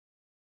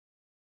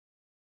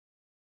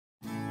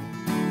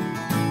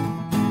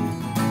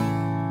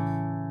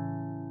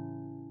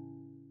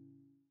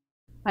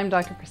I'm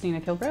Dr.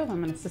 Kristina Killgrove.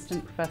 I'm an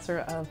assistant professor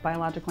of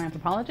biological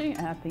anthropology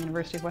at the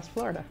University of West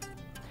Florida.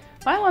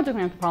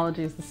 Biological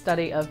anthropology is the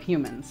study of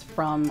humans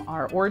from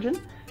our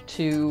origin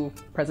to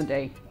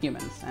present-day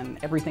humans and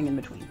everything in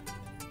between.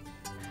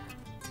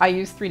 I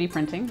use 3D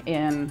printing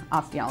in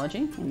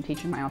osteology, in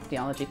teaching my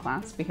osteology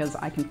class, because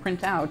I can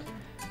print out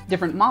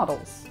different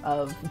models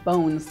of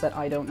bones that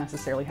I don't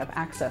necessarily have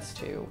access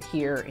to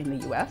here in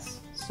the US.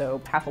 So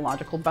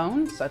pathological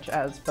bones, such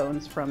as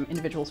bones from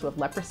individuals who have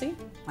leprosy,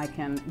 I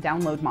can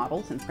download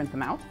models and print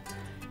them out.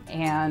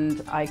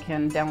 And I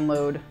can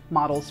download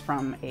models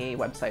from a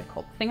website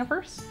called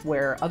Thingiverse,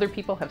 where other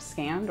people have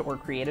scanned or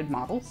created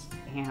models,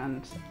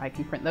 and I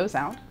can print those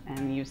out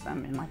and use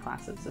them in my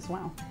classes as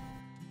well.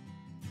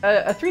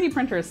 A 3D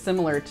printer is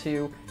similar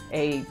to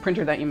a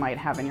printer that you might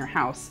have in your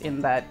house in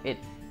that it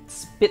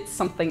spits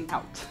something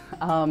out.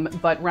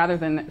 But rather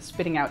than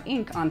spitting out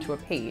ink onto a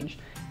page,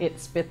 it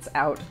spits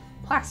out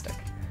plastic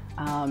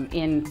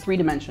in 3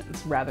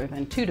 dimensions rather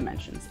than 2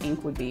 dimensions.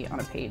 Ink would be on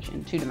a page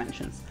in 2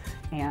 dimensions.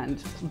 And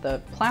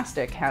the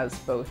plastic has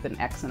both an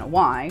X and a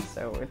Y,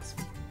 so it's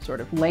sort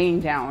of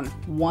laying down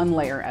one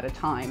layer at a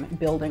time,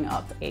 building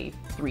up a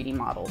 3D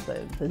model,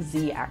 the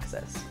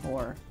Z-axis,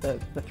 or the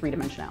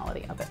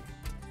 3-dimensionality of it.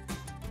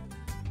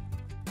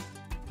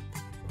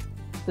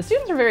 The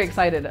students are very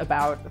excited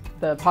about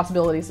the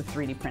possibilities of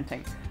 3D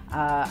printing.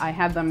 I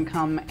had them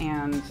come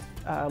and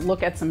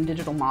look at some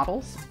digital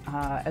models,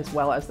 as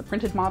well as the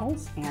printed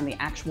models and the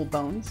actual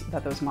bones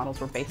that those models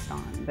were based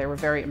on. They were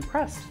very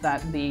impressed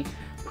that the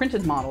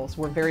printed models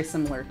were very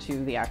similar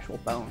to the actual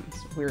bones.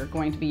 We're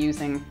going to be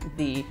using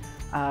the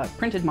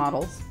printed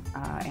models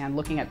and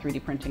looking at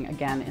 3D printing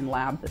again in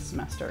lab this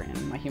semester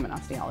in my human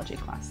osteology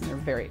class, and they're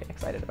very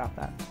excited about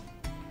that.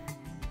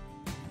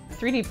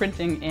 3D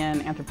printing in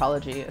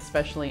anthropology,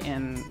 especially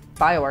in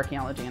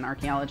bioarchaeology and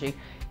archaeology,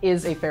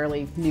 is a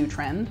fairly new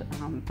trend,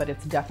 but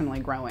it's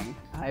definitely growing.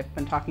 I've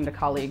been talking to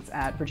colleagues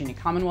at Virginia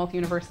Commonwealth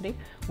University,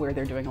 where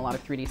they're doing a lot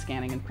of 3D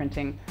scanning and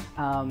printing.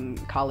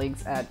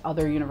 Colleagues at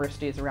other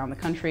universities around the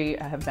country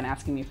have been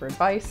asking me for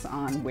advice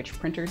on which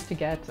printers to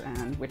get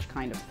and which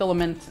kind of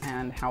filament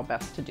and how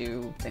best to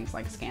do things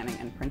like scanning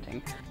and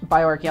printing.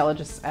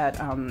 Bioarchaeologists at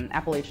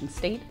Appalachian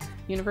State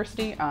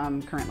University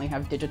currently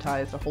have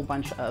digitized a whole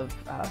bunch of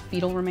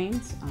fetal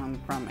remains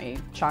from a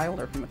child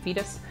or from a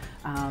fetus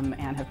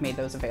and have made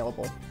those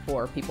available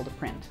for people to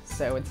print.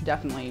 So it's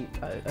definitely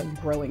a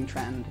growing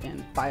trend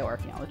in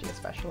bioarchaeology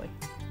especially.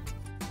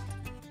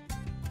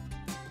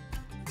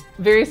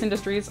 Various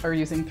industries are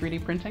using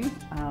 3D printing.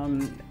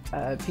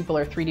 People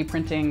are 3D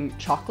printing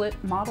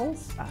chocolate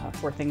models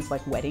for things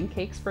like wedding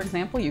cakes, for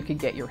example. You could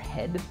get your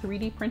head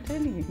 3D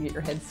printed. You can get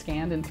your head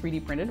scanned and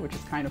 3D printed, which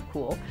is kind of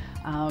cool.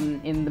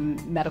 In the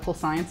medical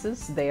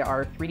sciences, they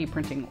are 3D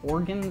printing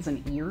organs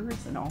and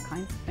ears and all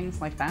kinds of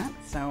things like that.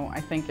 So I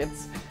think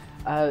it's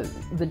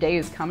the day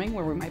is coming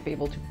where we might be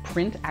able to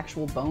print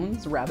actual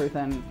bones rather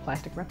than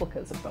plastic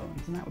replicas of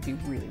bones, and that would be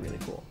really, really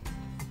cool.